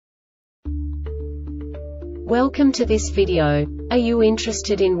Welcome to this video. Are you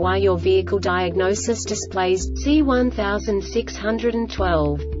interested in why your vehicle diagnosis displays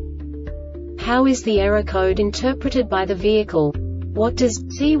C1612? How is the error code interpreted by the vehicle? What does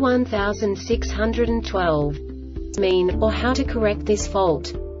C1612 mean, or how to correct this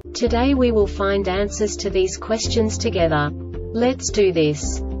fault? Today we will find answers to these questions together. Let's do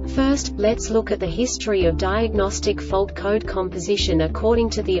this. First, let's look at the history of diagnostic fault code composition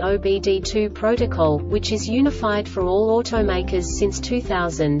according to the OBD2 protocol, which is unified for all automakers since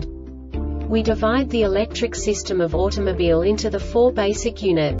 2000. We divide the electric system of automobile into the four basic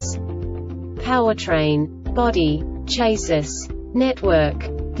units: powertrain, body, chassis, network.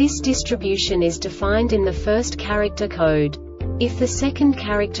 This distribution is defined in the first character code. If the second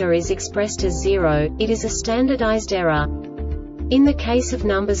character is expressed as 0, it is a standardized error. In the case of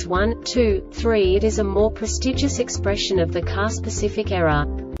numbers 1, 2, 3, it is a more prestigious expression of the car-specific error.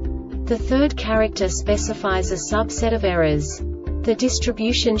 The third character specifies a subset of errors. The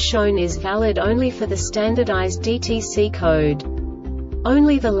distribution shown is valid only for the standardized DTC code.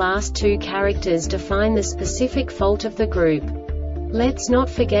 Only the last two characters define the specific fault of the group. Let's not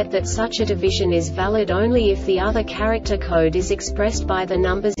forget that such a division is valid only if the other character code is expressed by the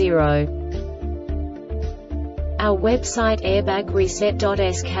number 0. Our website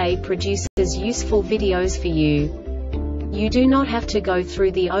airbagreset.sk produces useful videos for you. You do not have to go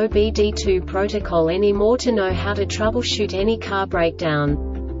through the OBD2 protocol anymore to know how to troubleshoot any car breakdown.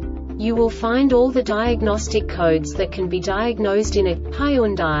 You will find all the diagnostic codes that can be diagnosed in a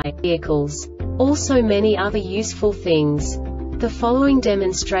Hyundai vehicles. Also many other useful things. The following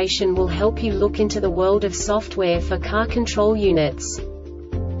demonstration will help you look into the world of software for car control units.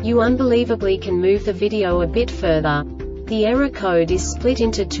 You unbelievably can move the video a bit further. The error code is split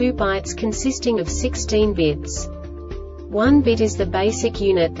into 2 bytes consisting of 16 bits. 1 bit is the basic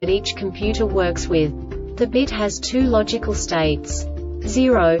unit that each computer works with. The bit has 2 logical states: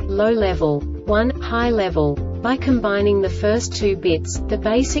 0, low level, 1, high level. By combining the first 2 bits, the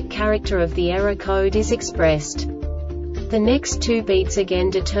basic character of the error code is expressed. The next 2 beats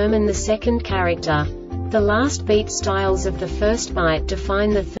again determine the second character. The last beat styles of the first byte define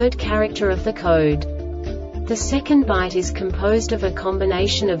the third character of the code. The second byte is composed of a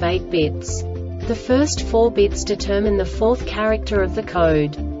combination of 8 bits. The first 4 bits determine the fourth character of the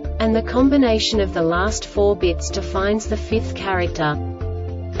code. And the combination of the last 4 bits defines the fifth character.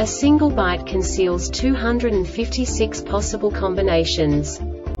 A single byte conceals 256 possible combinations.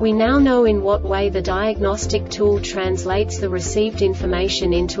 We now know in what way the diagnostic tool translates the received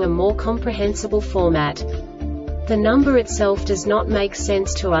information into a more comprehensible format. The number itself does not make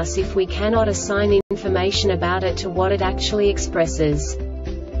sense to us if we cannot assign information about it to what it actually expresses.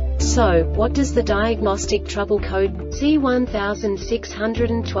 So, what does the Diagnostic Trouble Code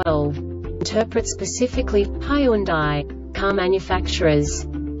C1612 interpret specifically for Hyundai car manufacturers?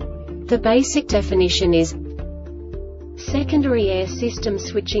 The basic definition is secondary air system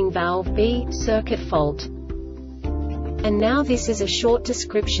switching valve B, circuit fault. And now this is a short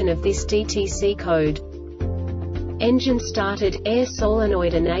description of this DTC code. Engine started, air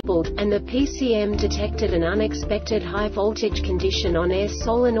solenoid enabled, and the PCM detected an unexpected high voltage condition on air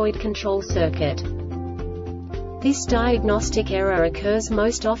solenoid control circuit. This diagnostic error occurs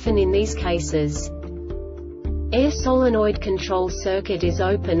most often in these cases: air solenoid control circuit is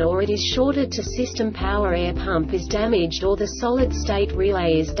open or it is shorted to system power, air pump is damaged or the solid-state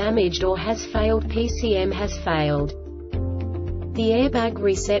relay is damaged or has failed, PCM has failed. The Airbag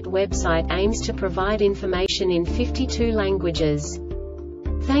Reset website aims to provide information in 52 languages.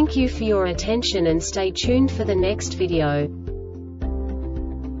 Thank you for your attention and stay tuned for the next video.